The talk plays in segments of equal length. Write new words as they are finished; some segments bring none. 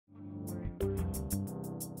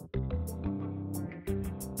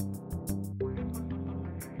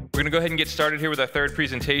going to go ahead and get started here with our third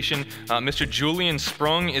presentation. Mr. Julian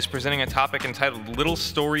Sprung is presenting a topic entitled Little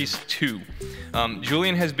Stories 2.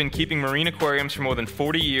 Julian has been keeping marine aquariums for more than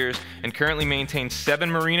 40 years and currently maintains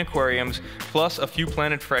 7 marine aquariums plus a few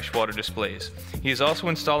planted freshwater displays. He is also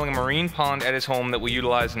installing a marine pond at his home that will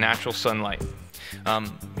utilize natural sunlight.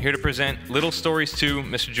 Here to present Little Stories 2,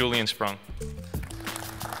 Mr. Julian Sprung.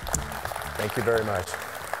 Thank you very much.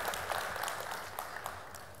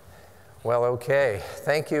 Well, okay.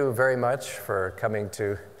 Thank you very much for coming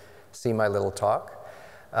to see my little talk.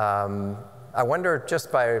 I wonder,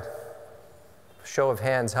 just by show of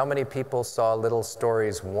hands, how many people saw Little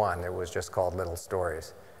Stories 1? It was just called Little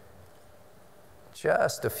Stories.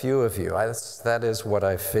 Just a few of you. That is what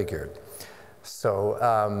I figured. So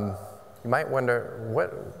you might wonder,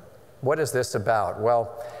 what is this about?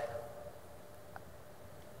 Well,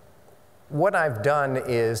 what I've done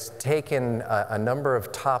is taken a number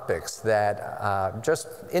of topics that just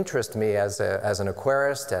interest me as an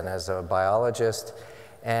aquarist and as a biologist,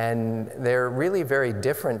 and they're really very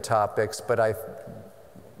different topics, but I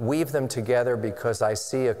weave them together because I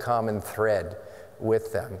see a common thread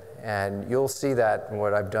with them, and you'll see that in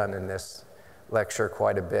what I've done in this lecture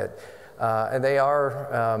quite a bit. And they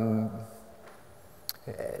are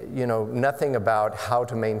you know, nothing about how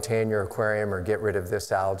to maintain your aquarium or get rid of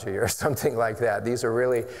this algae or something like that. These are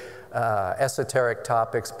really esoteric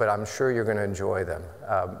topics, but I'm sure you're going to enjoy them.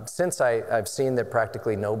 Since I've seen that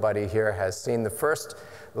practically nobody here has seen the first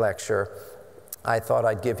lecture, I thought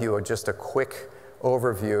I'd give you just a quick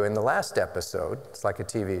overview. In the last episode, it's like a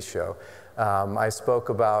TV show, I spoke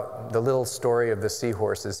about the little story of the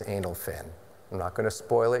seahorse's anal fin. I'm not going to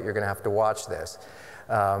spoil it. You're going to have to watch this.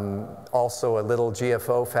 Also a little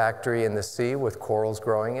GFO factory in the sea with corals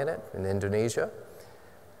growing in it in Indonesia.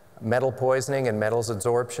 Metal poisoning and metals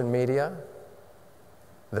absorption media.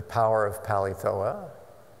 The power of Palithoa.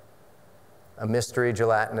 A mystery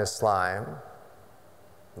gelatinous slime.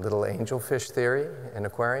 Little angelfish theory in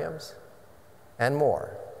aquariums. And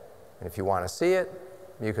more. And if you want to see it,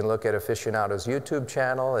 you can look at Aficionado's YouTube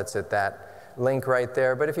channel. It's at that link right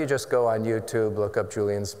there, but if you just go on YouTube, look up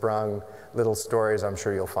Julian Sprung, Little Stories, I'm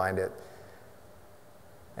sure you'll find it.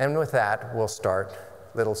 And with that, we'll start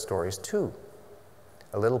Little Stories 2,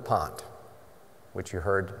 a little pond, which you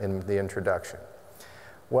heard in the introduction.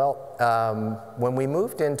 Well, when we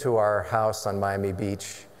moved into our house on Miami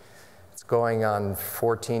Beach, it's going on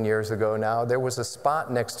 14 years ago now, there was a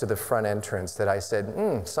spot next to the front entrance that I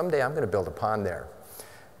said, someday I'm going to build a pond there.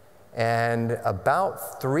 And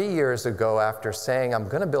about 3 years ago, after saying I'm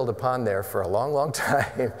going to build a pond there for a long, long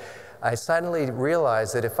time, I suddenly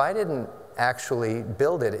realized that if I didn't actually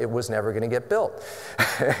build it, it was never going to get built.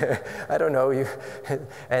 I don't know,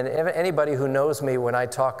 and anybody who knows me, when I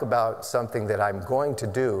talk about something that I'm going to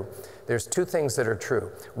do, there's 2 things that are true.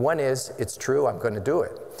 One is, it's true, I'm going to do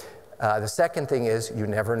it. The second thing is, you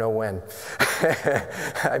never know when.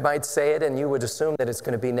 I might say it and you would assume that it's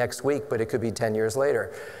going to be next week, but it could be 10 years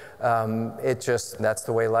later. That's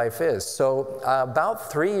the way life is. So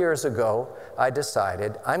about 3 years ago, I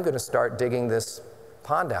decided I'm going to start digging this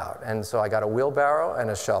pond out. And so I got a wheelbarrow and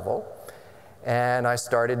a shovel, and I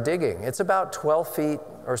started digging. It's about 12 feet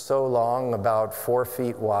or so long, about 4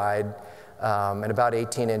 feet wide, and about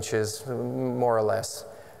 18 inches, more or less,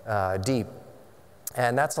 deep.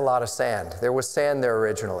 And that's a lot of sand. There was sand there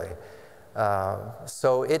originally.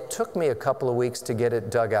 So it took me a couple of weeks to get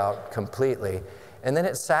it dug out completely. And then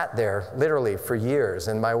it sat there literally for years.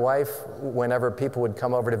 And my wife, whenever people would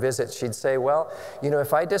come over to visit, she'd say, well, you know,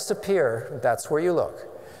 if I disappear, that's where you look.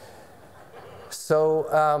 So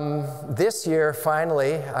this year,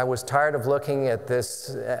 finally, I was tired of looking at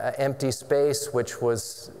this empty space, which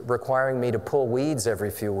was requiring me to pull weeds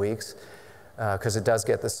every few weeks, because it does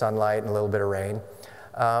get the sunlight and a little bit of rain.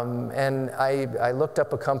 And I looked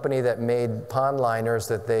up a company that made pond liners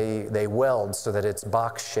that they weld so that it's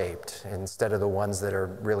box-shaped instead of the ones that are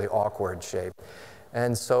really awkward shaped.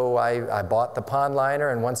 And so I bought the pond liner,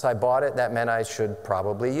 and once I bought it, that meant I should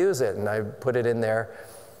probably use it, and I put it in there.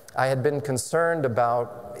 I had been concerned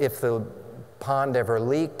about if the pond ever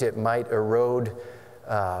leaked, it might erode.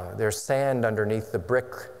 There's sand underneath the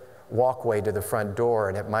brick walkway to the front door,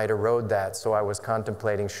 and it might erode that. So I was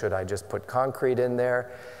contemplating, should I just put concrete in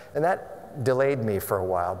there? And that delayed me for a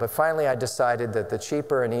while. But finally I decided that the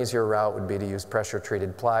cheaper and easier route would be to use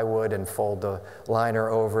pressure-treated plywood and fold the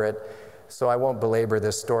liner over it. So I won't belabor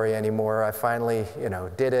this story anymore. I finally,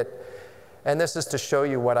 did it. And this is to show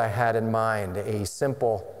you what I had in mind, a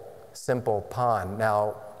simple pond.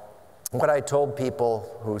 Now, what I told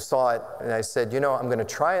people who saw it, and I said, I'm going to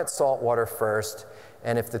try it saltwater first,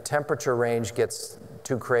 and if the temperature range gets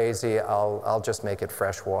too crazy, I'll just make it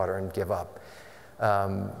freshwater and give up.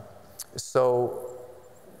 So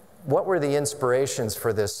what were the inspirations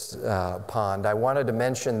for this pond? I wanted to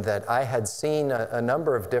mention that I had seen a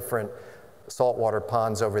number of different saltwater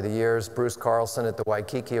ponds over the years. Bruce Carlson at the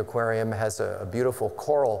Waikiki Aquarium has a beautiful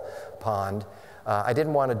coral pond. I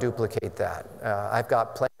didn't want to duplicate that. I've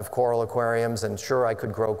got plenty of coral aquariums, and sure, I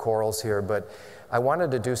could grow corals here, but I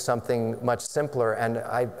wanted to do something much simpler, and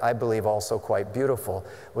I believe also quite beautiful,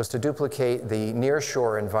 was to duplicate the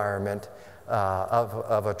nearshore environment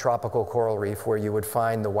of a tropical coral reef where you would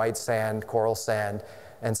find the white sand, coral sand,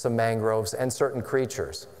 and some mangroves and certain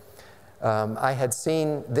creatures. I had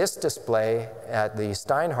seen this display at the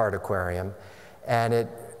Steinhardt Aquarium, and it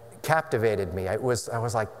captivated me. I was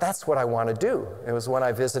like, that's what I want to do. It was when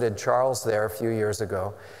I visited Charles there a few years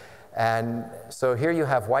ago. And so here you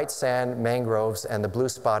have white sand, mangroves, and the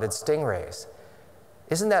blue-spotted stingrays.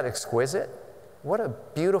 Isn't that exquisite? What a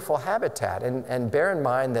beautiful habitat. And bear in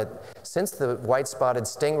mind that since the white-spotted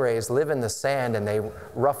stingrays live in the sand and they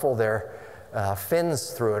ruffle their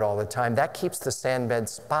fins through it all the time, that keeps the sand bed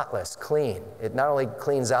spotless, clean. It not only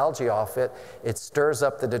cleans algae off it, it stirs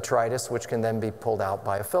up the detritus, which can then be pulled out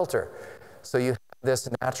by a filter. So you have this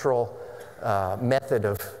natural method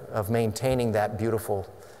of maintaining that beautiful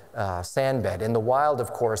sand bed. In the wild,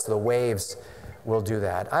 of course, the waves will do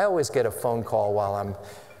that. I always get a phone call while I'm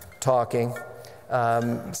talking.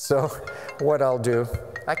 So what I'll do,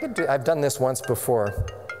 I've done this once before.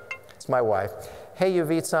 It's my wife. Hey,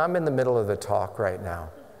 Yuvitsa, I'm in the middle of the talk right now.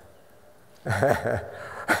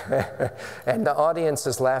 And the audience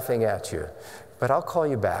is laughing at you. But I'll call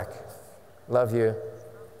you back. Love you.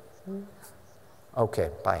 Okay,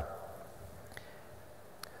 bye.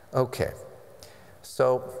 Okay,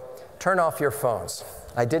 so turn off your phones.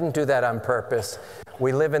 I didn't do that on purpose.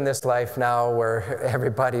 We live in this life now where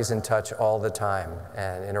everybody's in touch all the time,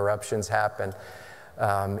 and interruptions happen.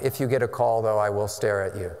 If you get a call, though, I will stare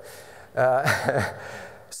at you.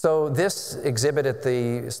 So this exhibit at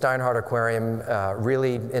the Steinhardt Aquarium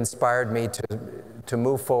really inspired me to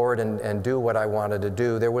move forward and do what I wanted to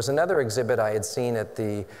do. There was another exhibit I had seen at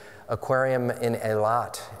the aquarium in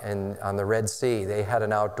Eilat on the Red Sea. They had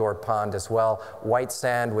an outdoor pond as well, white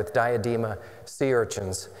sand with diadema sea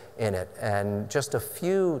urchins in it, and just a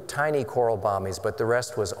few tiny coral bommies, but the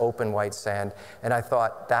rest was open white sand, and I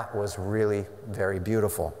thought that was really very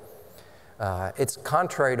beautiful. It's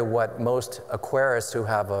contrary to what most aquarists who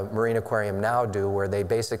have a marine aquarium now do, where they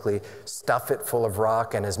basically stuff it full of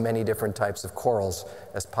rock and as many different types of corals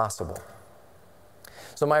as possible.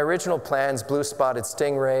 So my original plans, blue-spotted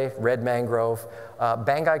stingray, red mangrove,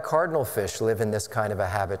 Banggai cardinalfish live in this kind of a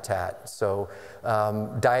habitat. So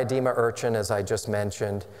diadema urchin, as I just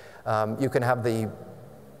mentioned. You can have the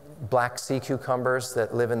black sea cucumbers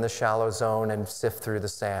that live in the shallow zone and sift through the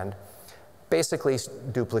sand, basically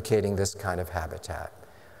duplicating this kind of habitat.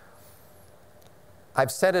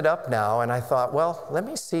 I've set it up now, and I thought, well, let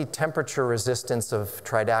me see temperature resistance of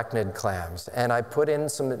tridacnid clams. And I put in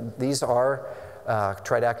these are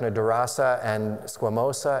Tridacna dorasa and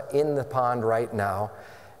squamosa in the pond right now.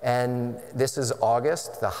 And this is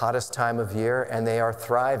August, the hottest time of year, and they are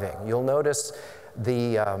thriving. You'll notice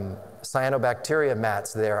the cyanobacteria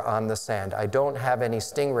mats there on the sand. I don't have any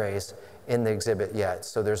stingrays in the exhibit yet,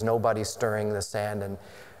 so there's nobody stirring the sand. And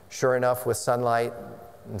sure enough, with sunlight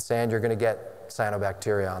and sand, you're going to get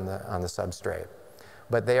cyanobacteria on the substrate.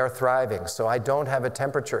 But they are thriving, so I don't have a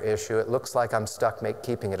temperature issue. It looks like I'm stuck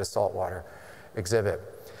keeping it a saltwater exhibit.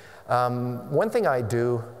 One thing I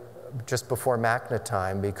do just before MACNA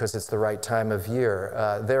time, because it's the right time of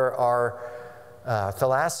year, there are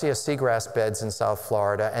Thalassia seagrass beds in South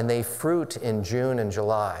Florida, and they fruit in June and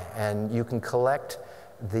July. And you can collect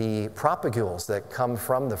the propagules that come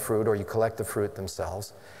from the fruit, or you collect the fruit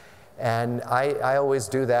themselves. And I always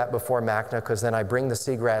do that before MACNA, because then I bring the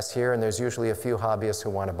seagrass here, and there's usually a few hobbyists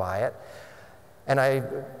who want to buy it. And I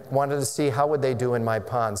wanted to see how would they do in my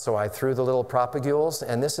pond. So I threw the little propagules,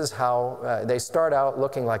 and this is how they start out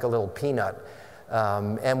looking like a little peanut.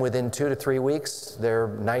 And within 2 to 3 weeks, they're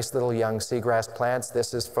nice little young seagrass plants.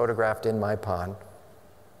 This is photographed in my pond.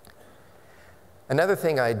 Another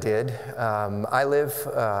thing I did, I live,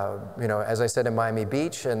 as I said, in Miami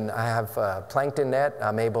Beach, and I have a plankton net.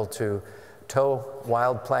 I'm able to tow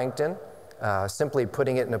wild plankton, simply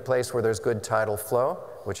putting it in a place where there's good tidal flow,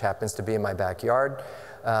 which happens to be in my backyard.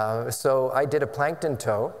 So I did a plankton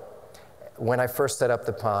tow when I first set up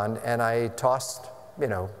the pond, and I tossed,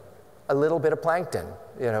 a little bit of plankton,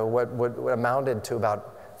 what amounted to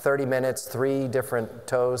about 30 minutes, 3 different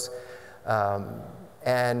tows.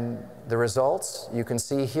 And the results, you can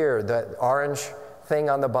see here, the orange thing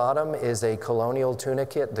on the bottom is a colonial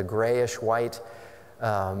tunicate. The grayish-white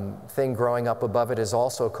thing growing up above it is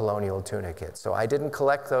also colonial tunicate. So I didn't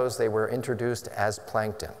collect those. They were introduced as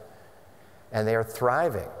plankton. And they are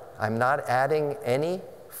thriving. I'm not adding any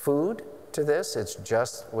food to this. It's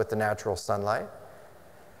just with the natural sunlight.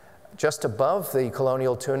 Just above the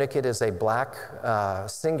colonial tunicate is a black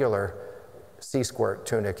singular sea squirt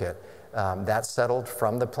tunicate. That's settled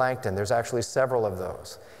from the plankton. There's actually several of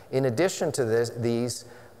those. In addition to these,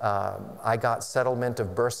 I got settlement of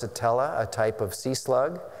Bursatella, a type of sea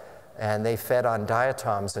slug, and they fed on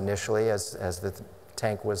diatoms initially as the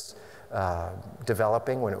tank was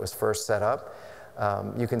developing when it was first set up.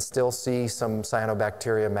 You can still see some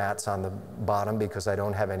cyanobacteria mats on the bottom because I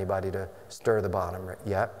don't have anybody to stir the bottom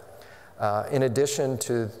yet. In addition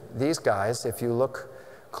to these guys, if you look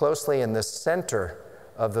closely in the center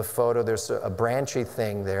of the photo, there's a branchy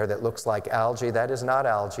thing there that looks like algae. That is not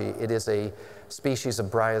algae. It is a species of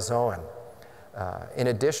bryozoan. In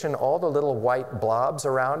addition, all the little white blobs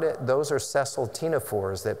around it, those are sessile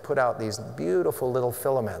ctenophores that put out these beautiful little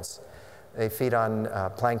filaments. They feed on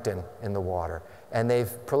plankton in the water. And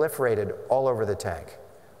they've proliferated all over the tank.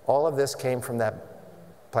 All of this came from that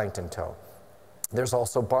plankton toe. There's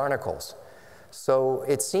also barnacles. So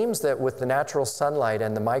it seems that with the natural sunlight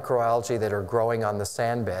and the microalgae that are growing on the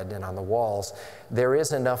sand bed and on the walls, there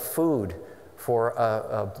is enough food for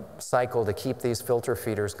a cycle to keep these filter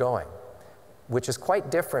feeders going, which is quite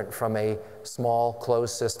different from a small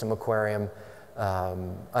closed system aquarium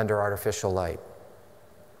under artificial light.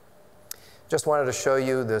 Just wanted to show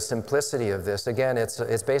you the simplicity of this. Again,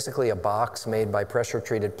 it's basically a box made by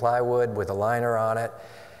pressure-treated plywood with a liner on it.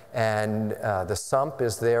 And the sump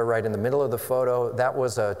is there right in the middle of the photo. That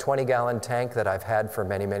was a 20-gallon tank that I've had for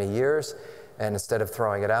many, many years. And instead of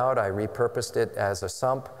throwing it out, I repurposed it as a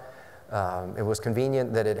sump. It was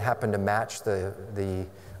convenient that it happened to match the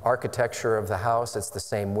architecture of the house. It's the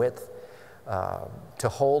same width. To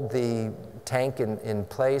hold the tank in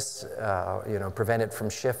place, prevent it from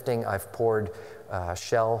shifting, I've poured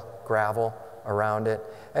shell gravel around it.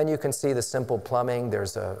 And you can see the simple plumbing.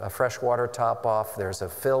 There's a freshwater top off. There's a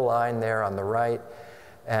fill line there on the right.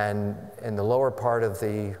 And in the lower part of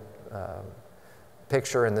the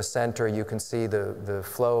picture in the center, you can see the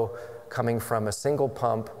flow coming from a single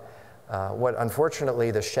pump.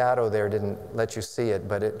 Unfortunately, the shadow there didn't let you see it,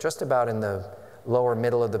 but just about in the lower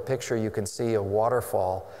middle of the picture, you can see a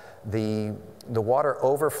waterfall. The water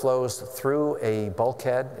overflows through a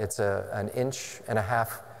bulkhead. It's an 1.5 inch,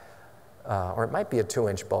 or it might be a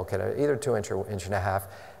 2-inch bulkhead, either 2 inch or 1.5 inches,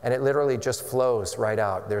 and it literally just flows right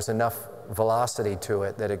out. There's enough velocity to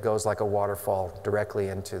it that it goes like a waterfall directly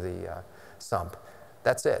into the sump.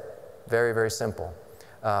 That's it. Very, very simple.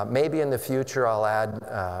 Maybe in the future I'll add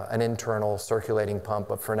an internal circulating pump,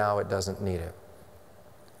 but for now it doesn't need it.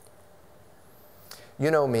 You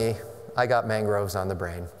know me, I got mangroves on the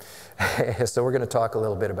brain. So we're going to talk a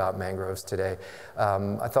little bit about mangroves today.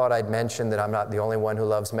 I thought I'd mention that I'm not the only one who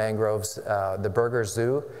loves mangroves. The Burger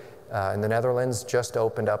Zoo in the Netherlands just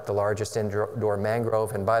opened up the largest indoor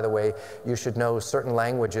mangrove. And by the way, you should know certain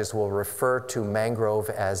languages will refer to mangrove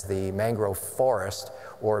as the mangrove forest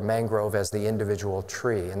or mangrove as the individual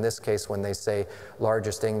tree. In this case, when they say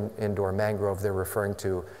largest indoor mangrove, they're referring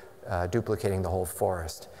to duplicating the whole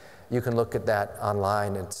forest. You can look at that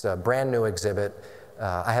online. It's a brand new exhibit.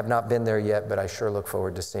 I have not been there yet, but I sure look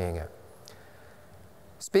forward to seeing it.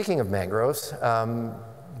 Speaking of mangroves,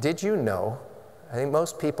 did you know, I think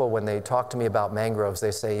most people when they talk to me about mangroves,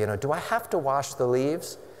 they say, do I have to wash the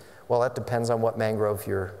leaves? Well, that depends on what mangrove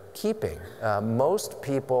you're keeping. Most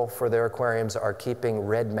people for their aquariums are keeping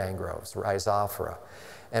red mangroves, Rhizophora.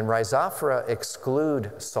 And Rhizophora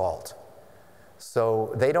exclude salt.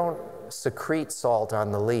 So they don't secrete salt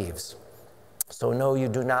on the leaves. So no, you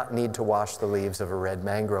do not need to wash the leaves of a red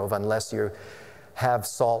mangrove unless you have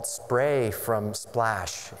salt spray from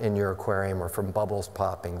splash in your aquarium or from bubbles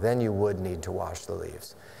popping. Then you would need to wash the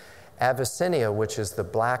leaves. Avicennia, which is the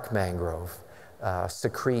black mangrove,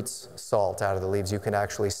 secretes salt out of the leaves. You can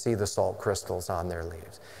actually see the salt crystals on their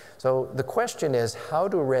leaves. So the question is, how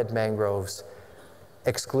do red mangroves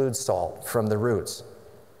exclude salt from the roots?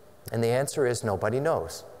 And the answer is nobody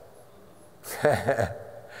knows.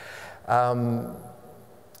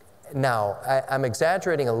 Now, I'm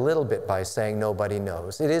exaggerating a little bit by saying nobody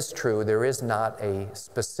knows. It is true, there is not a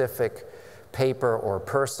specific paper or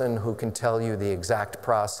person who can tell you the exact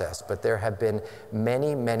process, but there have been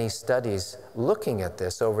many, many studies looking at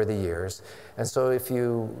this over the years. And so if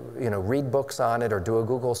you read books on it or do a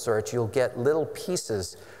Google search, you'll get little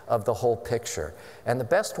pieces of the whole picture. And the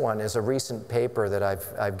best one is a recent paper that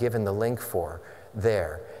I've given the link for.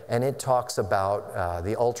 there. And it talks about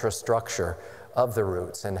the ultrastructure of the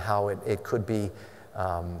roots and how it could be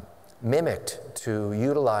mimicked to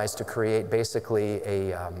utilize to create basically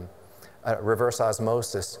a reverse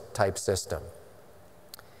osmosis type system.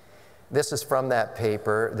 This is from that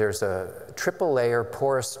paper. There's a triple layer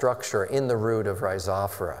porous structure in the root of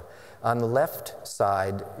Rhizophora. On the left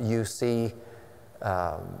side, you see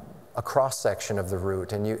a cross-section of the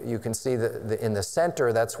root, and you can see that in the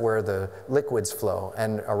center, that's where the liquids flow,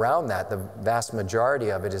 and around that, the vast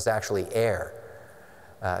majority of it is actually air.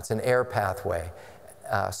 It's an air pathway.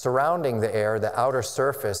 Surrounding the air, the outer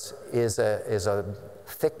surface is a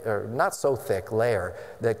thick, or not so thick, layer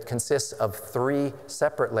that consists of 3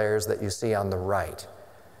 separate layers that you see on the right.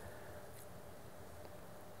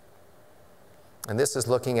 And this is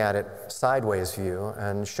looking at it sideways view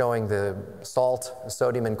and showing the salt,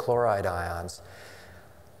 sodium, and chloride ions.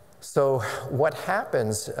 So what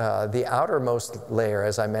happens, the outermost layer,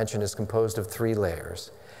 as I mentioned, is composed of 3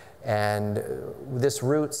 layers. And this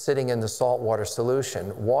root sitting in the saltwater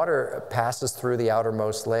solution, water passes through the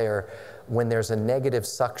outermost layer when there's a negative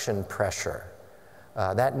suction pressure.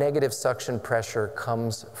 That negative suction pressure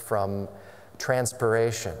comes from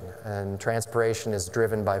transpiration, and transpiration is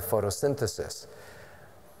driven by photosynthesis.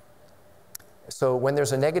 So when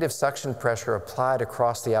there's a negative suction pressure applied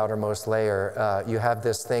across the outermost layer, you have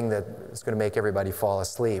this thing that is going to make everybody fall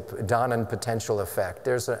asleep, Donan potential effect.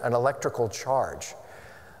 There's an electrical charge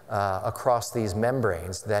across these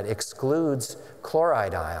membranes that excludes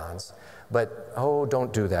chloride ions, but oh,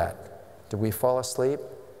 don't do that. Did we fall asleep?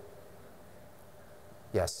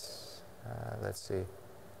 Yes. Let's see.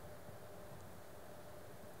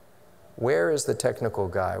 Where is the technical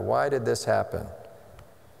guy? Why did this happen?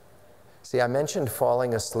 See, I mentioned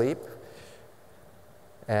falling asleep,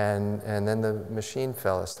 and then the machine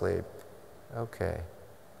fell asleep. Okay.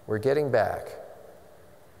 We're getting back.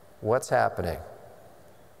 What's happening?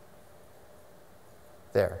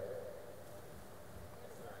 There.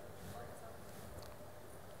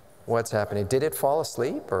 What's happening? Did it fall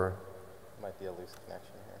asleep, or? Might be a loose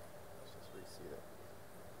connection here. Let's just reseat it.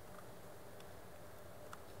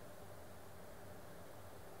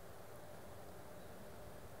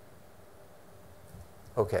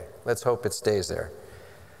 Okay, let's hope it stays there.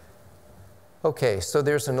 Okay, so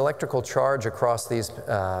there's an electrical charge across these,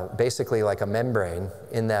 basically like a membrane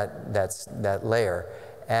in that layer,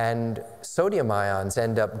 and sodium ions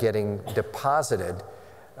end up getting deposited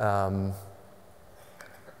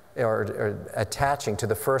or attaching to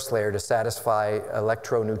the first layer to satisfy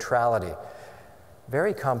electroneutrality.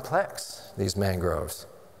 Very complex, these mangroves.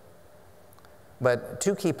 But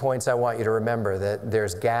 2 key points I want you to remember: that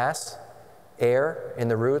there's gas, air in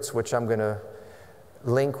the roots, which I'm going to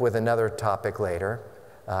link with another topic later,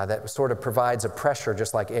 that sort of provides a pressure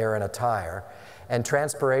just like air in a tire. And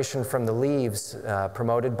transpiration from the leaves,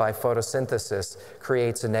 promoted by photosynthesis,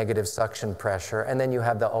 creates a negative suction pressure. And then you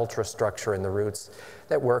have the ultrastructure in the roots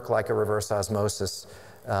that work like a reverse osmosis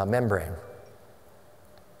membrane.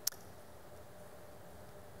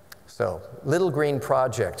 So, Little Green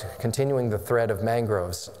Project, continuing the thread of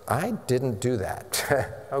mangroves. I didn't do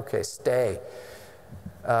that. Okay, stay.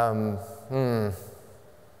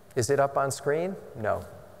 Is it up on screen? No.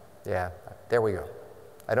 Yeah, there we go.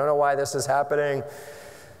 I don't know why this is happening.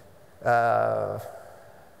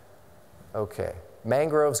 Okay,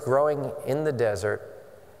 mangroves growing in the desert.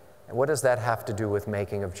 And what does that have to do with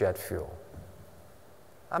making of jet fuel?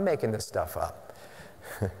 I'm making this stuff up.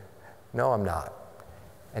 No, I'm not.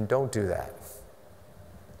 And don't do that.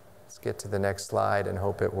 Let's get to the next slide and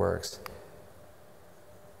hope it works.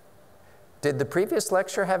 Did the previous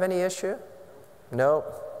lecture have any issue? No,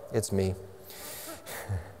 it's me.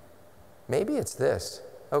 Maybe it's this.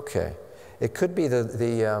 Okay. It could be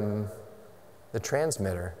the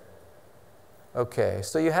transmitter. Okay,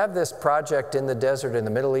 so you have this project in the desert in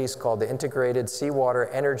the Middle East called the Integrated Seawater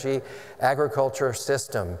Energy Agriculture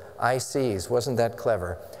System, ICES. Wasn't that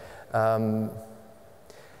clever?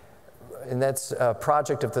 And that's a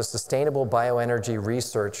project of the Sustainable Bioenergy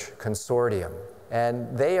Research Consortium.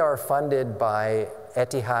 And they are funded by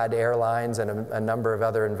Etihad Airlines and a number of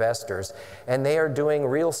other investors. And they are doing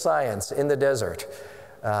real science in the desert,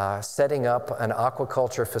 setting up an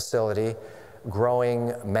aquaculture facility,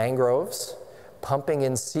 growing mangroves, pumping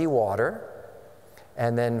in seawater,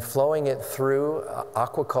 and then flowing it through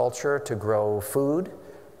aquaculture to grow food,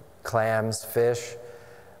 clams, fish,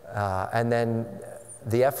 and then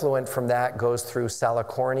the effluent from that goes through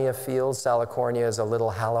Salicornia fields. Salicornia is a little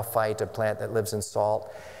halophyte, a plant that lives in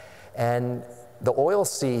salt. And the oil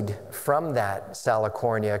seed from that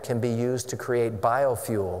Salicornia can be used to create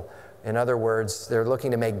biofuel In other words, they're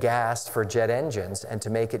looking to make gas for jet engines and to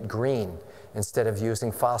make it green instead of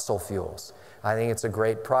using fossil fuels. I think it's a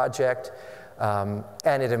great project, and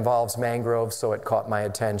it involves mangroves, so it caught my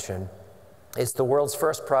attention. It's the world's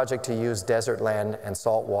first project to use desert land and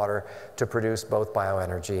salt water to produce both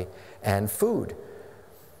bioenergy and food.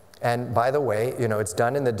 And by the way, you know, it's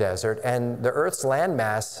done in the desert, and the Earth's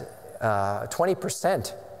landmass,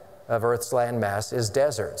 20% of Earth's landmass is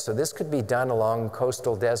desert. So this could be done along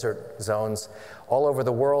coastal desert zones all over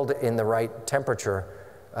the world in the right temperature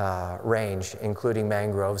range, including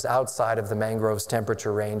mangroves. Outside of the mangroves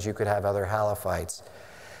temperature range, you could have other halophytes.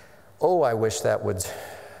 Oh, I wish that would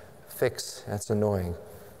fix. That's annoying.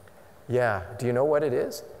 Yeah, do you know what it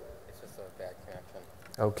is? It's just a bad connection.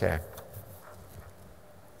 Okay.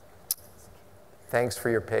 Thanks for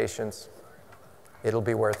your patience. It'll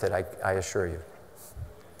be worth it, I assure you.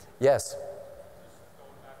 Yes?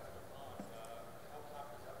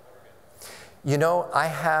 You know, I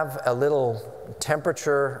have a little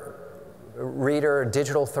temperature reader,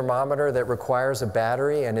 digital thermometer that requires a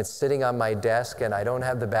battery, and it's sitting on my desk, and I don't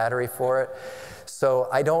have the battery for it. So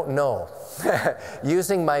I don't know.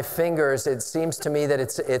 Using my fingers, it seems to me that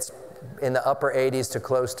it's in the upper 80s to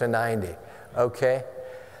close to 90, okay?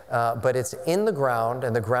 But it's in the ground,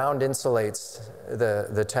 and the ground insulates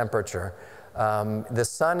the temperature. The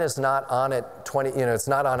sun is not on it it's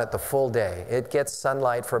not on it the full day. It gets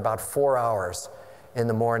sunlight for about 4 hours in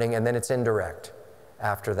the morning, and then it's indirect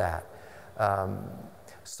after that.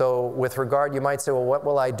 So with regard, you might say, well, what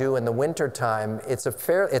will I do in the winter time? It's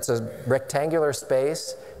a rectangular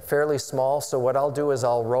space, fairly small, so what I'll do is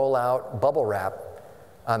I'll roll out bubble wrap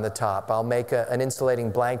on the top. I'll make an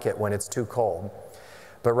insulating blanket when it's too cold.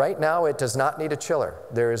 But right now, it does not need a chiller.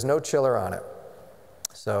 There is no chiller on it.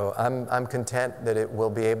 So I'm content that it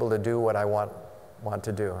will be able to do what I want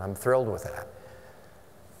to do. I'm thrilled with that.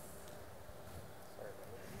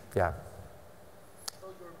 Yeah. So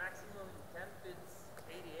your maximum temp is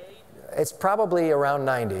 88? It's probably around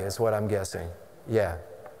 90 is what I'm guessing. Yeah.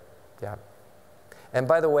 Yeah. And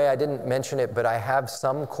by the way, I didn't mention it, but I have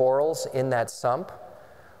some corals in that sump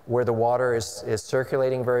where the water is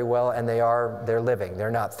circulating very well, and they're living.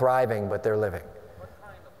 They're not thriving, but they're living. What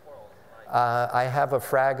kind of corals? I have a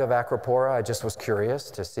frag of Acropora. I just was curious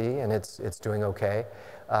to see, and it's doing okay.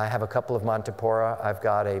 I have a couple of Montipora. I've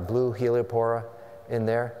got a blue Heliopora in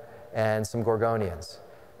there, and some Gorgonians.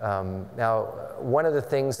 Now, one of the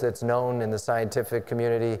things that's known in the scientific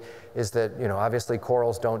community is that, you know, obviously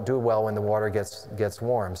corals don't do well when the water gets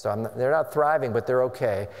warm. So they're not thriving, but they're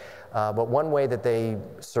okay. But one way that they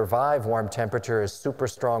survive warm temperature is super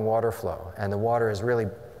strong water flow, and the water is really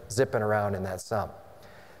zipping around in that sump.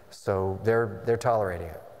 So they're tolerating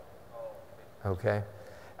it. Okay?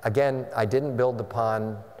 Again, I didn't build the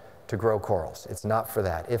pond to grow corals. It's not for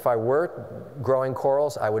that. If I were growing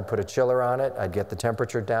corals, I would put a chiller on it, I'd get the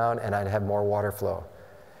temperature down, and I'd have more water flow.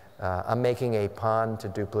 I'm making a pond to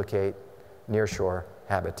duplicate nearshore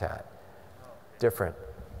habitat. Different.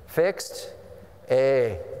 Fixed?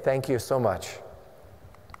 Hey, thank you so much.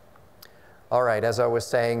 All right, as I was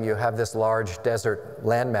saying, you have this large desert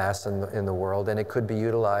landmass in the world, and it could be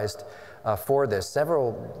utilized for this. I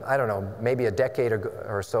don't know, maybe a decade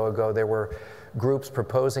or so ago, there were groups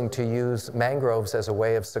proposing to use mangroves as a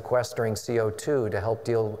way of sequestering CO2 to help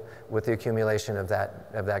deal with the accumulation of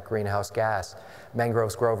that greenhouse gas.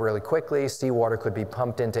 Mangroves grow really quickly. Seawater could be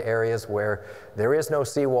pumped into areas where there is no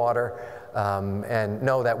seawater. And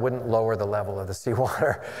no, that wouldn't lower the level of the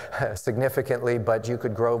seawater significantly, but you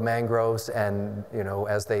could grow mangroves, and, you know,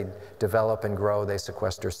 as they develop and grow, they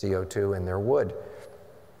sequester CO2 in their wood.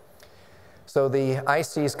 So the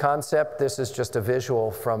ICES concept, this is just a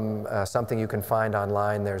visual from something you can find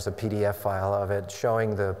online. There's a PDF file of it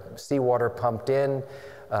showing the seawater pumped into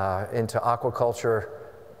aquaculture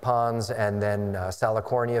ponds and then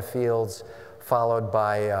Salicornia fields, followed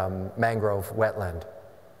by mangrove wetland.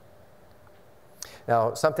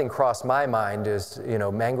 Now, something crossed my mind is, you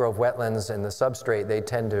know, mangrove wetlands and the substrate, they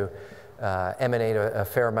tend to emanate a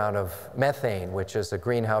fair amount of methane, which is a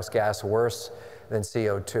greenhouse gas worse than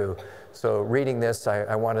CO2. So reading this,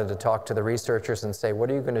 I wanted to talk to the researchers and say,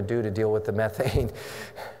 what are you going to do to deal with the methane?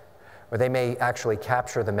 Or they may actually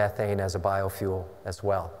capture the methane as a biofuel as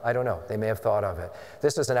well. I don't know. They may have thought of it.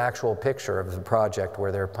 This is an actual picture of the project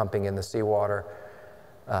where they're pumping in the seawater,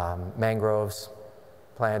 mangroves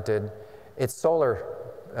planted. It's solar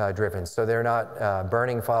driven, so they're not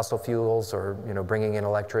burning fossil fuels or, you know, bringing in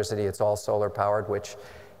electricity. It's all solar powered, which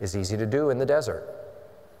is easy to do in the desert.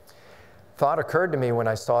 Thought occurred to me when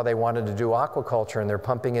I saw they wanted to do aquaculture and they're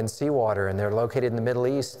pumping in seawater and they're located in the Middle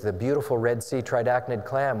East. The beautiful Red Sea tridacnid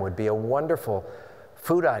clam would be a wonderful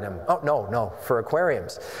Food item. Oh, no, for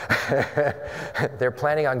aquariums. They're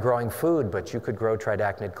planning on growing food, but you could grow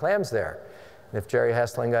tridacnid clams there. If Jerry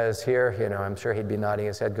Hesslinga is here, you know, I'm sure he'd be nodding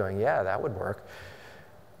his head going, yeah, that would work.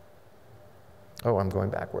 Oh, I'm going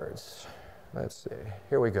backwards. Let's see.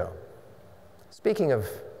 Here we go. Speaking of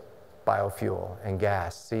biofuel and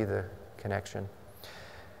gas, see the connection?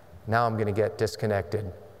 Now I'm going to get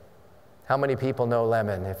disconnected. How many people know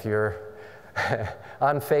lemon? If you're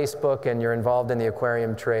on Facebook and you're involved in the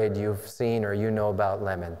aquarium trade, you've seen or you know about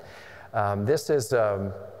lemon. This is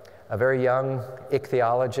a very young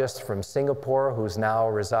ichthyologist from Singapore who's now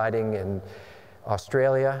residing in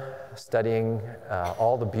Australia, studying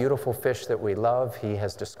all the beautiful fish that we love. He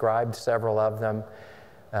has described several of them.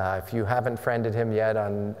 If you haven't friended him yet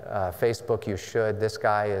on Facebook, you should. This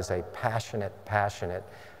guy is a passionate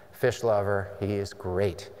fish lover. He is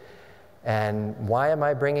great. And why am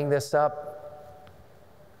I bringing this up?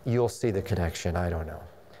 You'll see the connection, I don't know.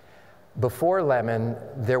 Before lemon,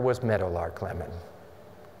 there was meadowlark lemon.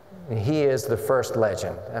 He is the first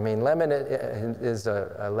legend. I mean, lemon is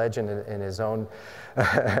a legend in his own,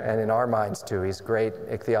 and in our minds too. He's a great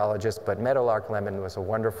ichthyologist, but meadowlark lemon was a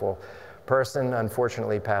wonderful person,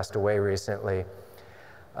 unfortunately passed away recently.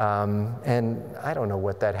 And I don't know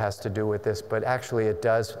what that has to do with this, but actually it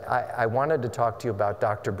does. I wanted to talk to you about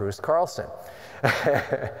Dr. Bruce Carlson.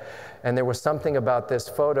 And there was something about this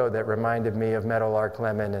photo that reminded me of meadowlark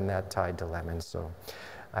lemon, and that tied to lemon, so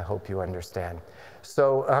I hope you understand.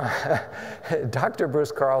 So Dr.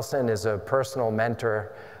 Bruce Carlson is a personal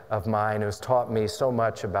mentor of mine who's taught me so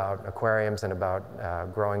much about aquariums and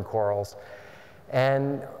about growing corals.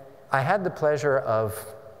 And I had the pleasure of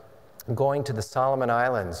going to the Solomon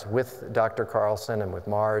Islands with Dr. Carlson and with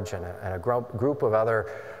Marge and a group of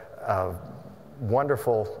other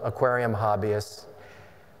wonderful aquarium hobbyists.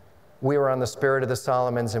 We were on the Spirit of the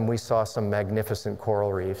Solomons and we saw some magnificent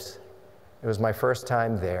coral reefs. It was my first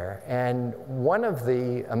time there. And one of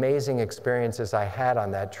the amazing experiences I had on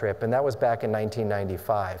that trip, and that was back in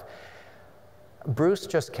 1995, Bruce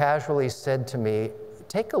just casually said to me,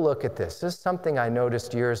 take a look at this. This is something I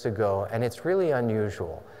noticed years ago, and it's really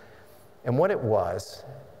unusual. And what it was,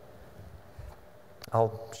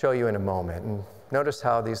 I'll show you in a moment. And notice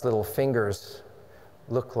how these little fingers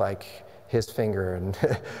look like his finger.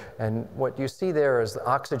 And what you see there is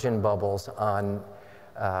oxygen bubbles on,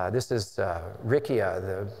 this is Riccia,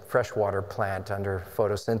 the freshwater plant under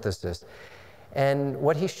photosynthesis. And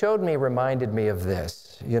what he showed me reminded me of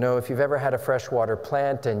this. You know, if you've ever had a freshwater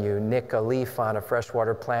plant and you nick a leaf on a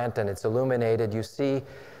freshwater plant and it's illuminated, you see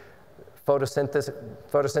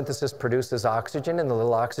photosynthesis produces oxygen, and the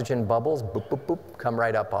little oxygen bubbles, boop, boop, boop, come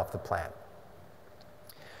right up off the plant.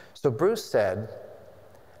 So Bruce said,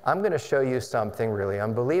 I'm going to show you something really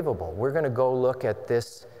unbelievable. We're going to go look at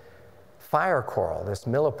this fire coral, this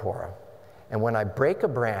millipora, and when I break a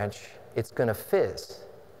branch, it's going to fizz.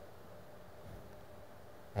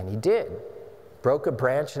 And he did. Broke a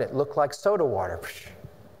branch and it looked like soda water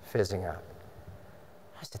fizzing up.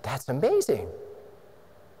 I said, that's amazing.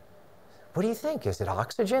 What do you think? Is it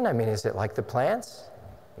oxygen? I mean, is it like the plants?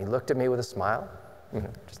 He looked at me with a smile,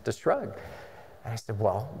 just a shrug. And I said,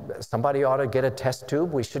 well, somebody ought to get a test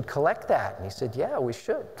tube. We should collect that. And he said, yeah, we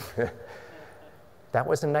should. That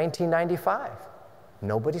was in 1995.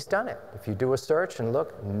 Nobody's done it. If you do a search and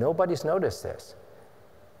look, nobody's noticed this.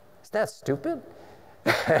 Isn't that stupid?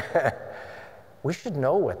 We should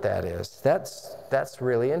know what that is. That's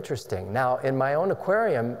really interesting. Now, in my own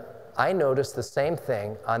aquarium, I noticed the same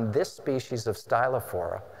thing on this species of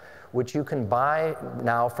Stylophora, which you can buy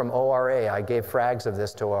now from ORA. I gave frags of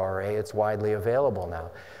this to ORA. It's widely available now.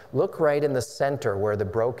 Look right in the center where the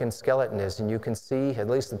broken skeleton is, and you can see, at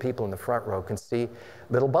least the people in the front row can see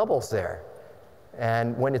little bubbles there.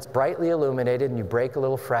 And when it's brightly illuminated and you break a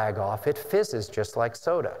little frag off, it fizzes just like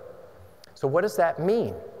soda. So what does that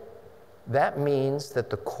mean? That means that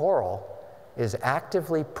the coral is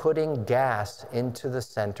actively putting gas into the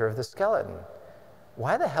center of the skeleton.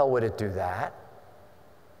 Why the hell would it do that?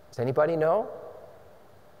 Does anybody know?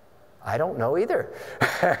 I don't know either.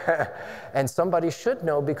 And somebody should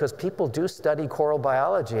know, because people do study coral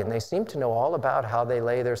biology and they seem to know all about how they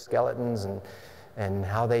lay their skeletons and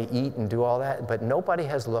how they eat and do all that, but nobody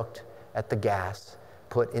has looked at the gas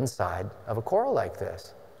put inside of a coral like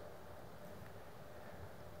this.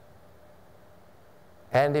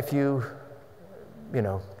 And if you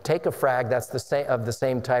take a frag that's of the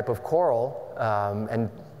same type of coral and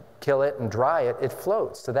kill it and dry it, it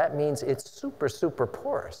floats. So that means it's super, super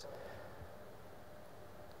porous.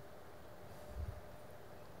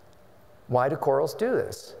 Why do corals do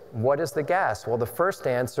this? What is the gas? Well, the first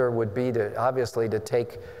answer would be obviously to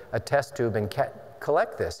take a test tube and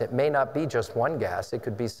collect this. It may not be just one gas, it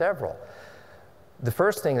could be several. The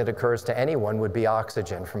first thing that occurs to anyone would be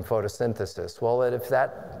oxygen from photosynthesis. Well,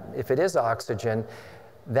 if it is oxygen,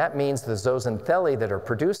 that means the zooxanthellae that are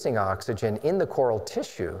producing oxygen in the coral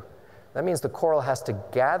tissue, that means the coral has to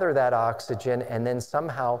gather that oxygen and then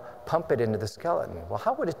somehow pump it into the skeleton. Well,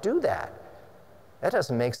 how would it do that? That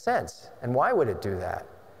doesn't make sense. And why would it do that?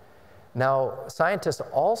 Now, scientists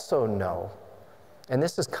also know, and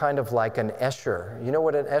this is kind of like an Escher. You know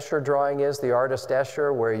what an Escher drawing is, the artist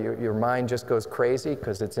Escher, where your mind just goes crazy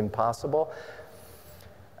because it's impossible?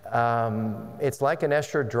 It's like an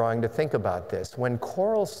Escher drawing to think about this. When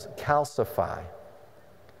corals calcify,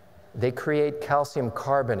 they create calcium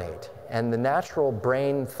carbonate. And the natural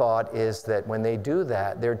brain thought is that when they do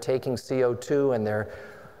that, they're taking CO2 and they're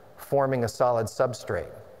forming a solid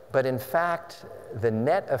substrate. But in fact, the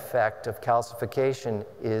net effect of calcification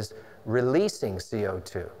is releasing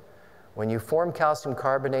CO2. When you form calcium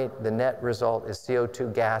carbonate, the net result is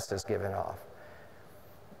CO2 gas is given off.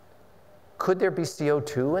 Could there be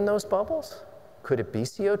CO2 in those bubbles? Could it be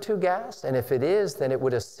CO2 gas? And if it is, then it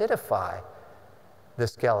would acidify the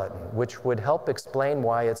skeleton, which would help explain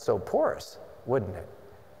why it's so porous, wouldn't it?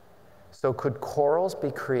 So could corals be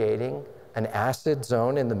creating an acid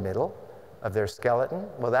zone in the middle of their skeleton?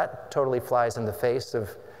 Well, that totally flies in the face of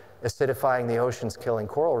acidifying the oceans, killing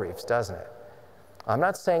coral reefs, doesn't it? I'm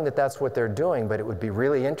not saying that that's what they're doing, but it would be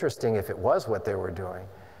really interesting if it was what they were doing.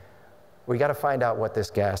 We got to find out what this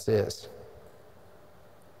gas is.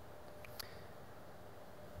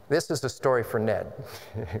 This is a story for Ned.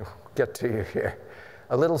 Get to you here.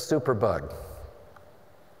 A little superbug.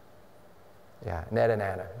 Yeah, Ned and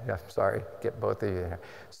Anna. Yeah, sorry, get both of you here.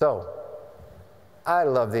 So, I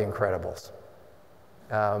love The Incredibles.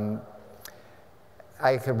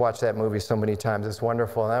 I could watch that movie so many times. It's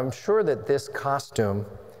wonderful. And I'm sure that this costume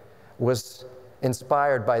was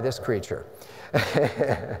inspired by this creature.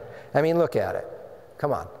 I mean, look at it.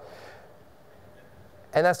 Come on.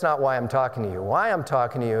 And that's not why I'm talking to you. Why I'm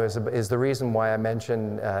talking to you is the reason why I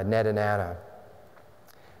mentioned Ned and Anna.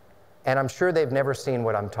 And I'm sure they've never seen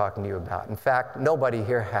what I'm talking to you about. In fact, nobody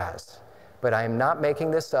here has. But I am not making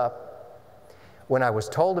this up. When I was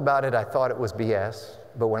told about it, I thought it was BS.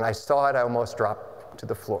 But when I saw it, I almost dropped to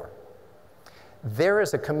the floor. There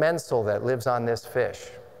is a commensal that lives on this fish.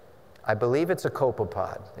 I believe it's a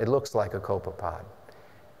copepod. It looks like a copepod.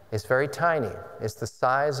 It's very tiny. It's the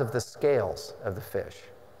size of the scales of the fish.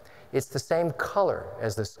 It's the same color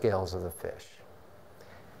as the scales of the fish.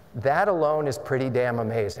 That alone is pretty damn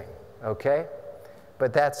amazing, okay?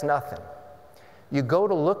 But that's nothing. You go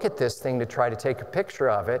to look at this thing to try to take a picture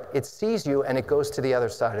of it, it sees you and it goes to the other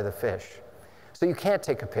side of the fish. So you can't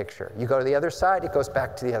take a picture. You go to the other side, it goes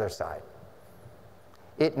back to the other side.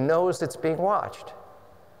 It knows it's being watched.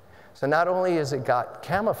 So not only has it got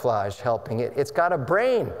camouflage helping it, it's got a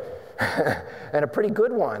brain, and a pretty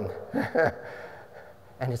good one.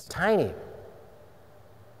 And it's tiny.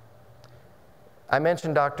 I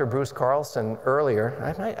mentioned Dr. Bruce Carlson earlier.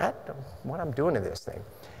 What I'm doing to this thing.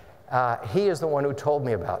 He is the one who told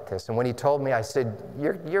me about this. And when he told me, I said,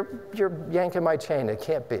 you're yanking my chain. It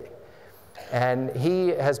can't be. And he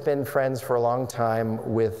has been friends for a long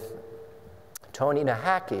time with Tony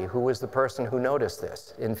Nahaki, who was the person who noticed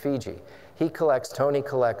this in Fiji. Tony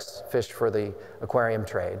collects fish for the aquarium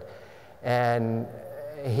trade. And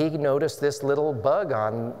he noticed this little bug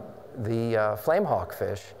on the flamehawk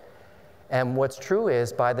fish. And what's true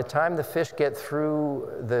is, by the time the fish get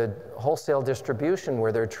through the wholesale distribution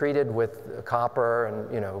where they're treated with copper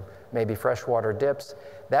and maybe freshwater dips,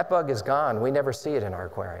 that bug is gone. We never see it in our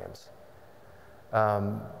aquariums.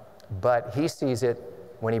 But he sees it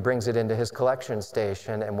when he brings it into his collection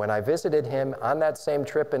station. And when I visited him on that same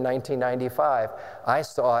trip in 1995, I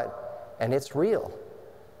saw it, and it's real.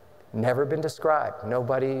 Never been described.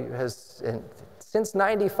 Nobody has, since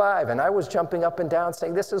 95, and I was jumping up and down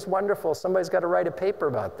saying, this is wonderful, somebody's got to write a paper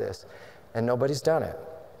about this. And nobody's done it.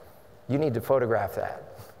 You need to photograph that.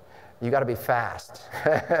 You got to be fast.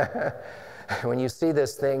 When you see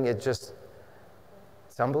this thing, it's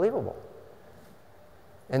unbelievable.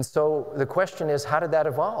 And so the question is, how did that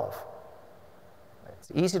evolve?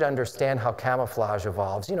 It's easy to understand how camouflage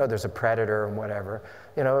evolves. There's a predator and whatever.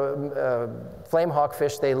 Flamehawk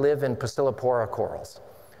fish, they live in Pacillopora corals.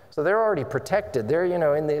 So they're already protected. They're,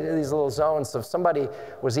 in these little zones. So if somebody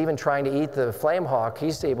was even trying to eat the flamehawk,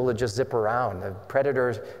 he's able to just zip around. The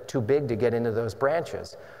predator's too big to get into those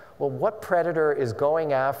branches. Well, what predator is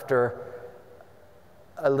going after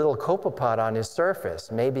a little copepod on his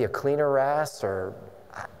surface? Maybe a cleaner wrasse, or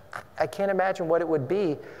I can't imagine what it would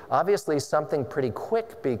be. Obviously something pretty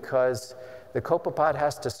quick, because the copepod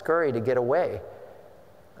has to scurry to get away.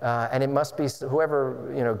 And it must be,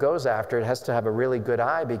 whoever goes after it has to have a really good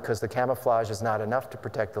eye, because the camouflage is not enough to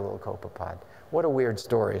protect the little copepod. What a weird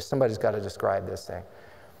story. Somebody's got to describe this thing.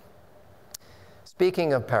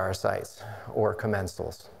 Speaking of parasites or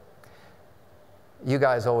commensals, you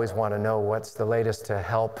guys always want to know what's the latest to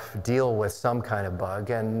help deal with some kind of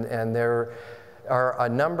bug, and there are a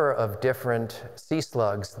number of different sea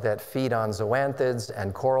slugs that feed on zoanthids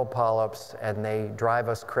and coral polyps, and they drive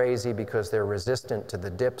us crazy because they're resistant to the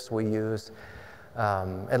dips we use.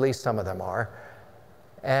 At least some of them are.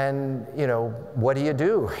 And, what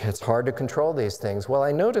do? It's hard to control these things. Well,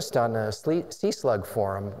 I noticed on a sea slug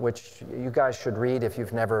forum, which you guys should read if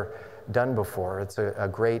you've never done before. It's a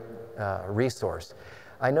great resource.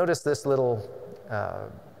 I noticed this little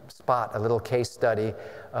spot, a little case study,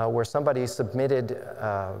 where somebody submitted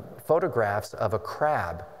photographs of a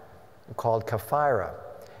crab called Caphyra.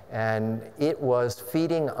 And it was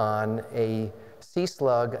feeding on a sea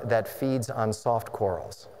slug that feeds on soft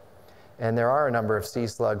corals. And there are a number of sea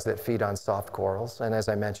slugs that feed on soft corals, and as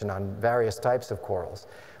I mentioned, on various types of corals.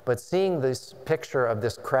 But seeing this picture of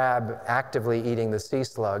this crab actively eating the sea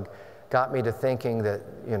slug got me to thinking that,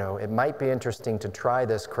 it might be interesting to try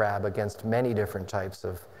this crab against many different types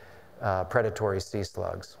of predatory sea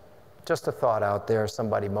slugs. Just a thought out there,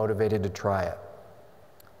 somebody motivated to try it.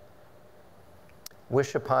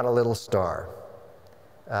 Wish upon a little star.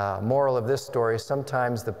 Moral of this story,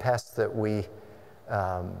 sometimes the pests that we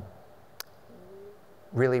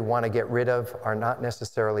really want to get rid of are not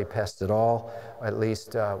necessarily pests at all. At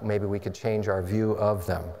least maybe we could change our view of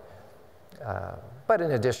them. But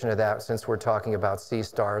in addition to that, since we're talking about sea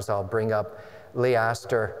stars, I'll bring up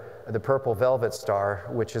Leaster, the purple velvet star,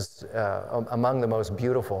 which is among the most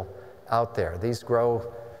beautiful out there. These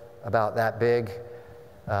grow about that big,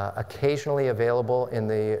 occasionally available in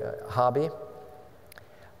the hobby.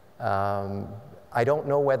 I don't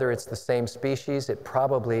know whether it's the same species. It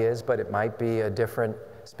probably is, but it might be a different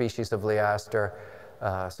species of Leaster.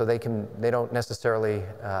 So they don't necessarily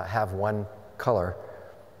have one color.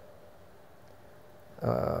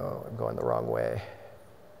 I'm going the wrong way.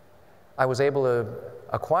 I was able to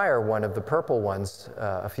acquire one of the purple ones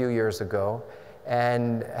a few years ago,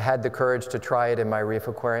 and had the courage to try it in my Reef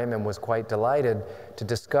Aquarium, and was quite delighted to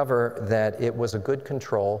discover that it was a good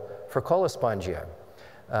control for Colospongia.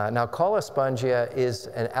 Now, Colospongia is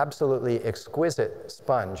an absolutely exquisite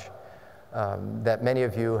sponge that many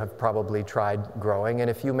of you have probably tried growing, and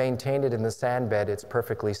if you maintain it in the sand bed, it's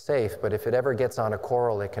perfectly safe, but if it ever gets on a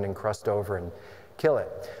coral, it can encrust over and kill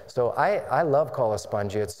it. So I love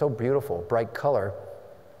Colospongia. It's so beautiful, bright color,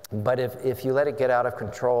 but if you let it get out of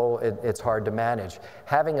control, it's hard to manage.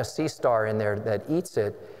 Having a sea star in there that eats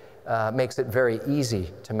it makes it very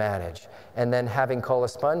easy to manage. And then having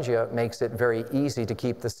Colospongia makes it very easy to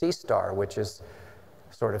keep the sea star, which is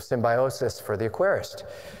sort of symbiosis for the aquarist.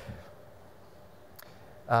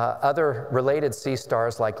 Other related sea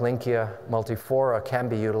stars like Lynchia multiflora can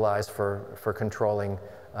be utilized for controlling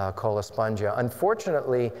Colospongia.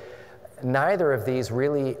 Unfortunately, neither of these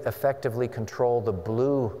really effectively control the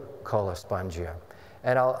blue Colospongia.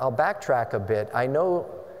 And I'll backtrack a bit. I know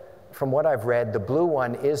from what I've read, the blue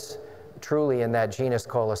one is truly in that genus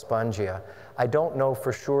Colospongia. I don't know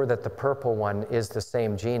for sure that the purple one is the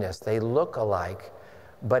same genus. They look alike,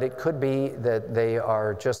 but it could be that they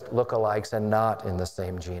are just lookalikes and not in the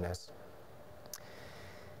same genus.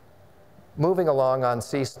 Moving along on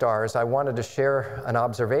sea stars, I wanted to share an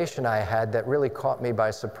observation I had that really caught me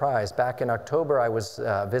by surprise. Back in October, I was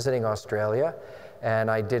visiting Australia, and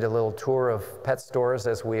I did a little tour of pet stores,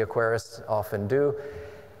 as we aquarists often do.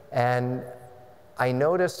 And I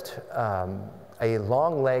noticed a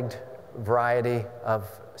long-legged variety of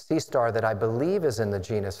sea star that I believe is in the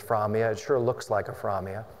genus Framia. It sure looks like a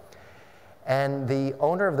Framia. And the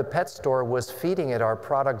owner of the pet store was feeding it our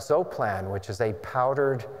product Zoplan, which is a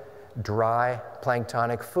powdered, dry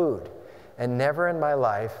planktonic food. And never in my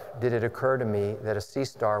life did it occur to me that a sea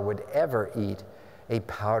star would ever eat a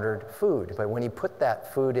powdered food. But when he put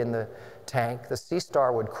that food in the tank, the sea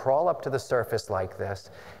star would crawl up to the surface like this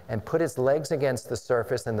and put its legs against the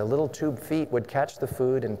surface, and the little tube feet would catch the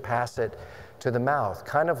food and pass it to the mouth,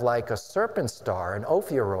 kind of like a serpent star, an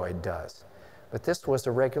ophiuroid, does. But this was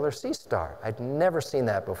a regular sea star. I'd never seen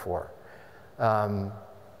that before.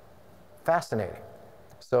 Fascinating.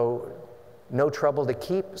 So no trouble to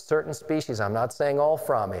keep certain species. I'm not saying all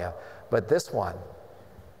Framia, but this one.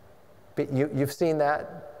 You've seen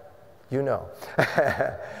that? You know.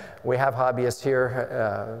 We have hobbyists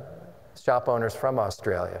here, shop owners from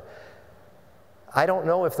Australia. I don't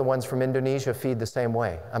know if the ones from Indonesia feed the same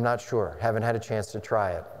way. I'm not sure. Haven't had a chance to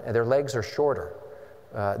try it. And their legs are shorter.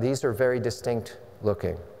 These are very distinct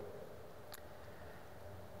looking.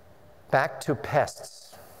 Back to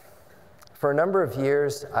pests. For a number of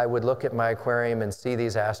years, I would look at my aquarium and see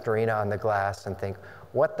these Astorina on the glass and think,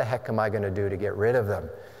 what the heck am I going to do to get rid of them?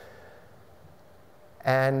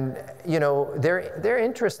 And, you know, they're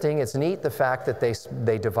interesting. It's neat, the fact that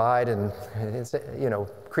they divide, and it's, you know,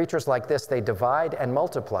 creatures like this, they divide and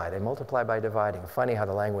multiply. They multiply by dividing. Funny how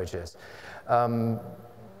the language is.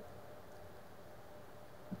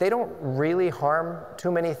 They don't really harm too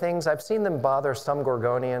many things. I've seen them bother some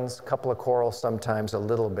gorgonians, a couple of corals sometimes, a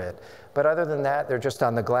little bit. But other than that, they're just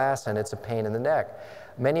on the glass and it's a pain in the neck.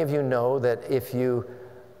 Many of you know that if you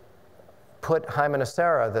put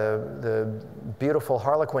Hymenocera, the beautiful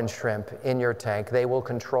harlequin shrimp, in your tank, they will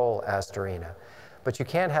control Astorina. But you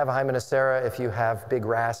can't have Hymenocera if you have big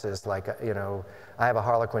wrasses, like, you know, I have a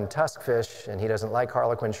harlequin tuskfish, and he doesn't like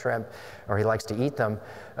harlequin shrimp, or he likes to eat them,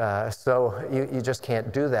 so you just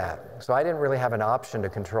can't do that. So I didn't really have an option to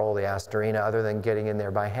control the Astorina other than getting in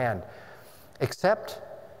there by hand. Except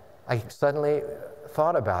I suddenly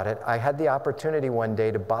thought about it. I had the opportunity one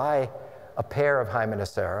day to buy a pair of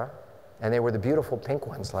Hymenocera, and they were the beautiful pink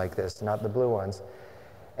ones like this, not the blue ones.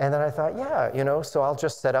 And then I thought, yeah, you know, so I'll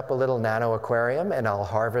just set up a little nano aquarium and I'll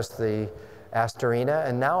harvest the Astorina,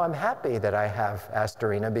 and now I'm happy that I have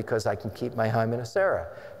Astorina because I can keep my Hymenocera.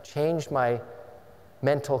 Changed my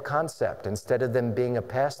mental concept. Instead of them being a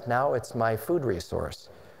pest, now it's my food resource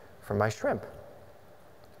for my shrimp.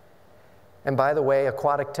 And by the way,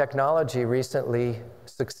 aquatic technology recently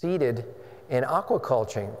succeeded in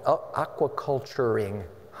aquaculturing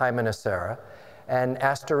Hymenocera, and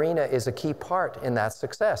Astorina is a key part in that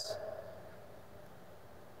success.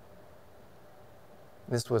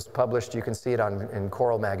 This was published, you can see it in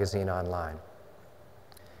Coral Magazine online.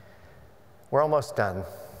 We're almost done.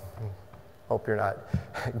 Hope you're not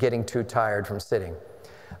getting too tired from sitting.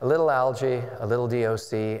 A little algae, a little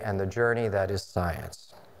DOC, and the journey that is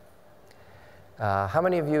science. How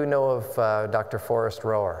many of you know of Dr. Forrest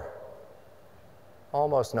Rower?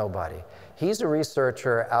 Almost nobody. He's a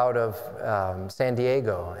researcher out of San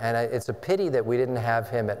Diego, and it's a pity that we didn't have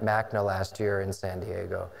him at MACNA last year in San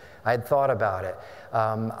Diego. I had thought about it.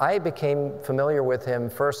 I became familiar with him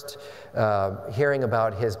first hearing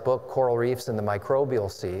about his book, Coral Reefs in the Microbial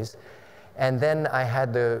Seas, and then I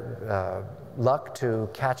had the luck to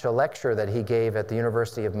catch a lecture that he gave at the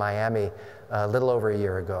University of Miami a little over a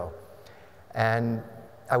year ago. And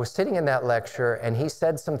I was sitting in that lecture, and he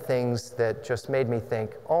said some things that just made me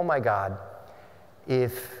think, oh my God,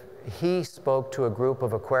 if he spoke to a group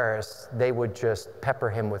of aquarists, they would just pepper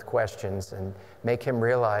him with questions and make him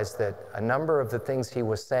realize that a number of the things he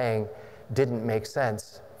was saying didn't make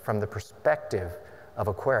sense from the perspective of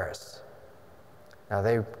aquarists. Now,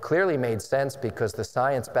 they clearly made sense because the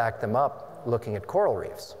science backed them up looking at coral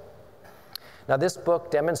reefs. Now, this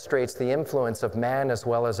book demonstrates the influence of man as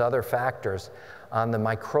well as other factors on the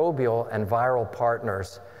microbial and viral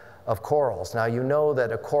partners of corals. Now, you know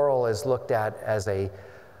that a coral is looked at as a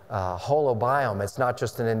holobiome. It's not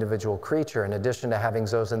just an individual creature. In addition to having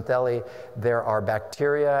zooxanthellae, there are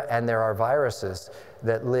bacteria and there are viruses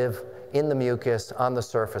that live in the mucus on the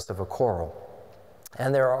surface of a coral.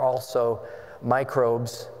 And there are also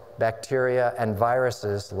microbes, bacteria, and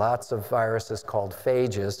viruses, lots of viruses called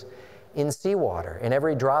phages, in seawater, in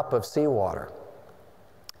every drop of seawater.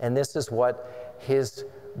 And this is what his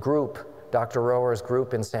group, Dr. Rower's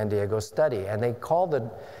group in San Diego, study. And they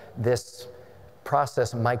called this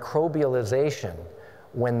process microbialization,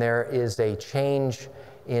 when there is a change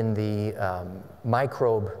in the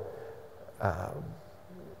microbe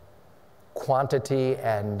quantity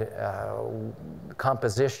and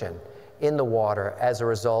composition in the water as a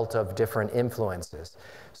result of different influences.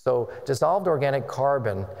 So dissolved organic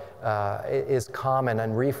carbon is common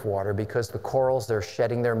in reef water because the corals, they're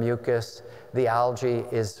shedding their mucus, the algae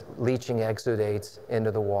is leaching exudates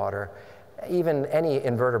into the water. Even any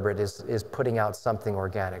invertebrate is putting out something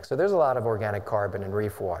organic. So there's a lot of organic carbon in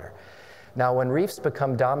reef water. Now, when reefs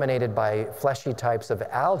become dominated by fleshy types of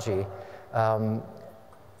algae,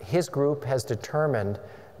 his group has determined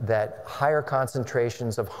that higher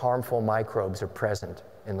concentrations of harmful microbes are present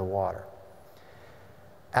in the water.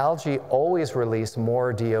 Algae always release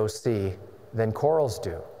more DOC than corals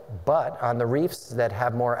do, but on the reefs that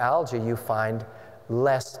have more algae, you find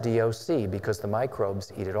less DOC because the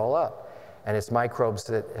microbes eat it all up. And it's microbes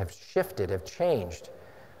that have shifted, have changed.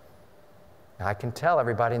 Now, I can tell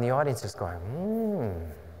everybody in the audience is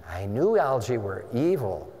going, I knew algae were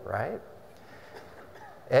evil, right?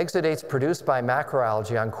 Exudates produced by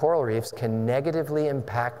macroalgae on coral reefs can negatively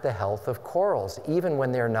impact the health of corals, even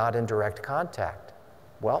when they're not in direct contact.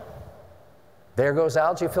 Well, there goes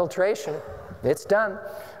algae filtration. It's done,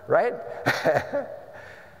 right?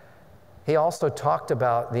 He also talked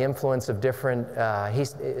about the influence of different,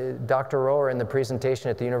 Dr. Rohr in the presentation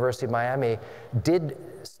at the University of Miami did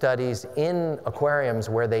studies in aquariums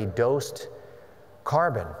where they dosed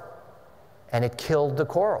carbon and it killed the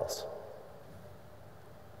corals.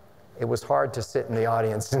 It was hard to sit in the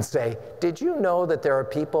audience and say, did you know that there are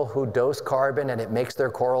people who dose carbon and it makes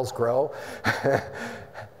their corals grow?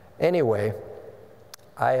 Anyway,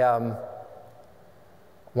 I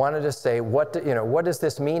wanted to say, what does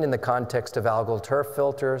this mean in the context of algal turf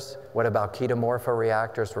filters? What about chetomorpha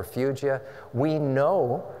reactors, refugia? We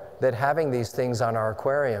know that having these things on our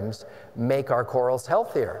aquariums make our corals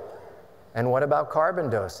healthier. And what about carbon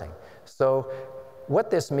dosing? So what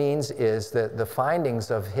this means is that the findings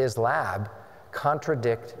of his lab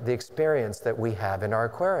contradict the experience that we have in our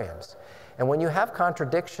aquariums. And when you have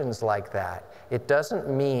contradictions like that, it doesn't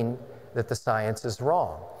mean that the science is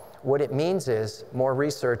wrong. What it means is more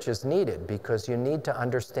research is needed, because you need to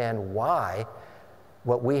understand why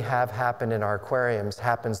what we have happen in our aquariums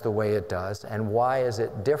happens the way it does, and why is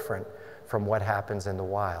it different from what happens in the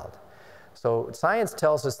wild. So science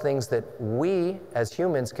tells us things that we as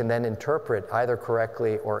humans can then interpret either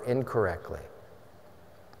correctly or incorrectly.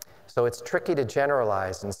 So it's tricky to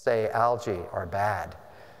generalize and say algae are bad.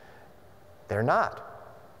 They're not.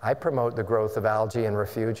 I promote the growth of algae and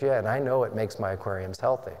refugia, and I know it makes my aquariums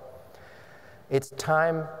healthy. It's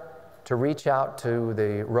time to reach out to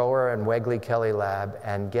the Rohr and Wegley-Kelly lab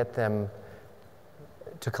and get them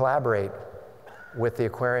to collaborate with the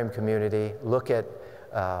aquarium community, look at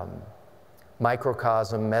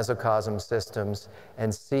microcosm, mesocosm systems,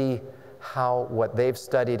 and see how what they've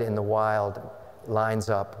studied in the wild lines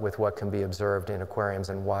up with what can be observed in aquariums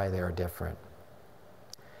and why they are different.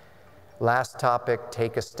 Last topic,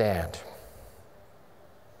 take a stand.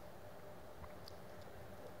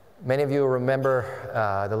 Many of you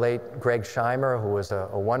remember the late Greg Scheimer, who was a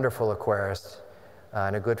wonderful aquarist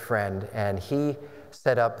and a good friend, and he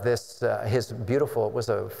set up this, his beautiful, it was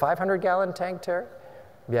a 500-gallon tank, Terry?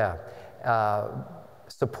 Yeah.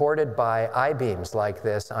 Supported by I-beams like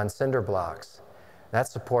this on cinder blocks. That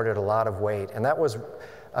supported a lot of weight, and that was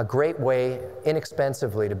a great way,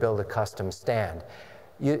 inexpensively, to build a custom stand.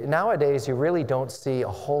 Nowadays, you really don't see a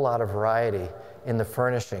whole lot of variety in the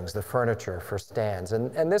furnishings, the furniture for stands.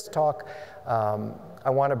 And this talk I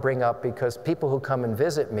want to bring up because people who come and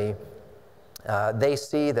visit me, they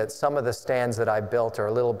see that some of the stands that I built are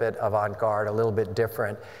a little bit avant-garde, a little bit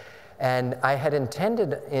different. And I had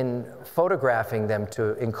intended in photographing them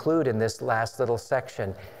to include in this last little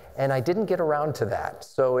section, and I didn't get around to that.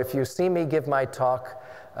 So if you see me give my talk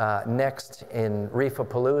next in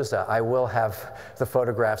Reefapalooza, I will have the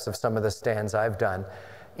photographs of some of the stands I've done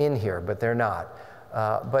in here, but they're not.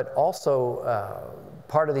 But also,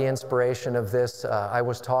 part of the inspiration of this, I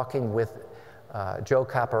was talking with Joe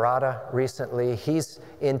Caparata recently. He's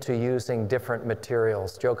into using different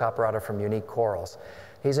materials. Joe Caparata from Unique Corals.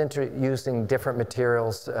 He's into using different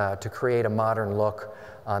materials to create a modern look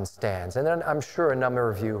on stands. And then I'm sure a number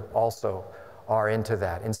of you also are into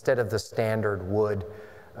that, instead of the standard wood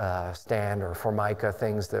stand or Formica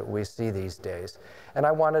things that we see these days. And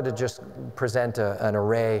I wanted to just present an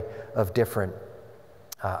array of different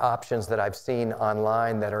options that I've seen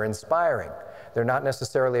online that are inspiring. They're not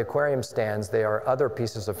necessarily aquarium stands, they are other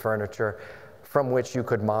pieces of furniture from which you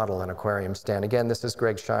could model an aquarium stand. Again, this is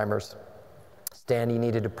Greg Scheimer's stand. He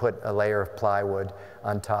needed to put a layer of plywood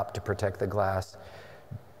on top to protect the glass.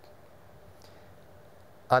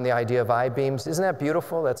 On the idea of I-beams, isn't that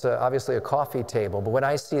beautiful? That's obviously a coffee table, but when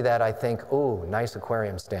I see that, I think, ooh, nice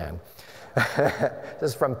aquarium stand. This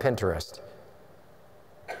is from Pinterest.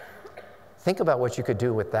 Think about what you could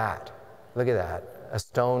do with that. Look at that, a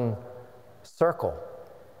stone circle.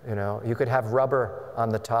 You know, you could have rubber on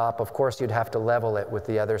the top. Of course, you'd have to level it with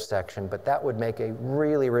the other section, but that would make a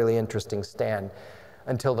really, really interesting stand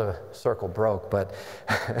until the circle broke, but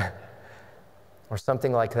or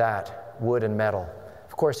something like that, wood and metal.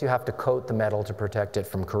 Of course, you have to coat the metal to protect it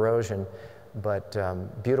from corrosion, but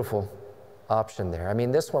beautiful option there. I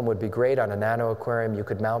mean, this one would be great on a nano aquarium. You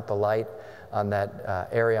could mount the light on that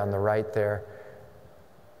area on the right there.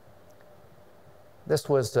 This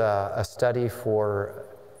was a study for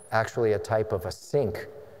actually a type of a sink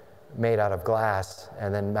made out of glass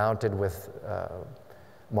and then mounted with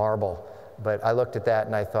marble. But I looked at that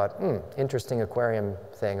and I thought, interesting aquarium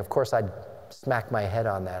thing. Of course, I'd smack my head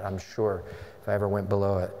on that, I'm sure, if I ever went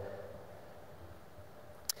below it.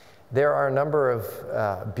 There are a number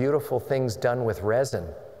of beautiful things done with resin.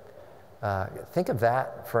 Think of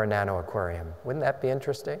that for a nano aquarium. Wouldn't that be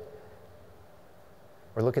interesting?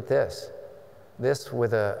 Or look at this. This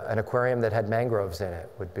with an aquarium that had mangroves in it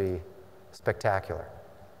would be spectacular.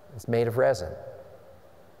 It's made of resin.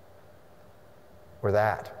 Or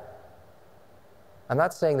that. I'm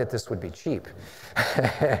not saying that this would be cheap.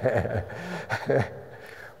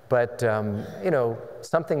 But, you know,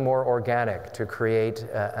 something more organic to create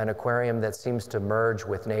an aquarium that seems to merge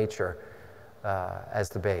with nature as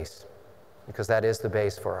the base, because that is the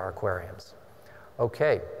base for our aquariums.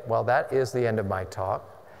 Okay, well, that is the end of my talk.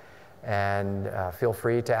 And feel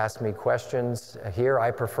free to ask me questions here. I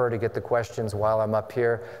prefer to get the questions while I'm up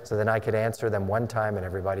here, so then I could answer them one time and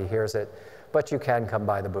everybody hears it. But you can come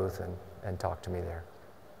by the booth and talk to me there.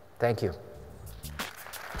 Thank you.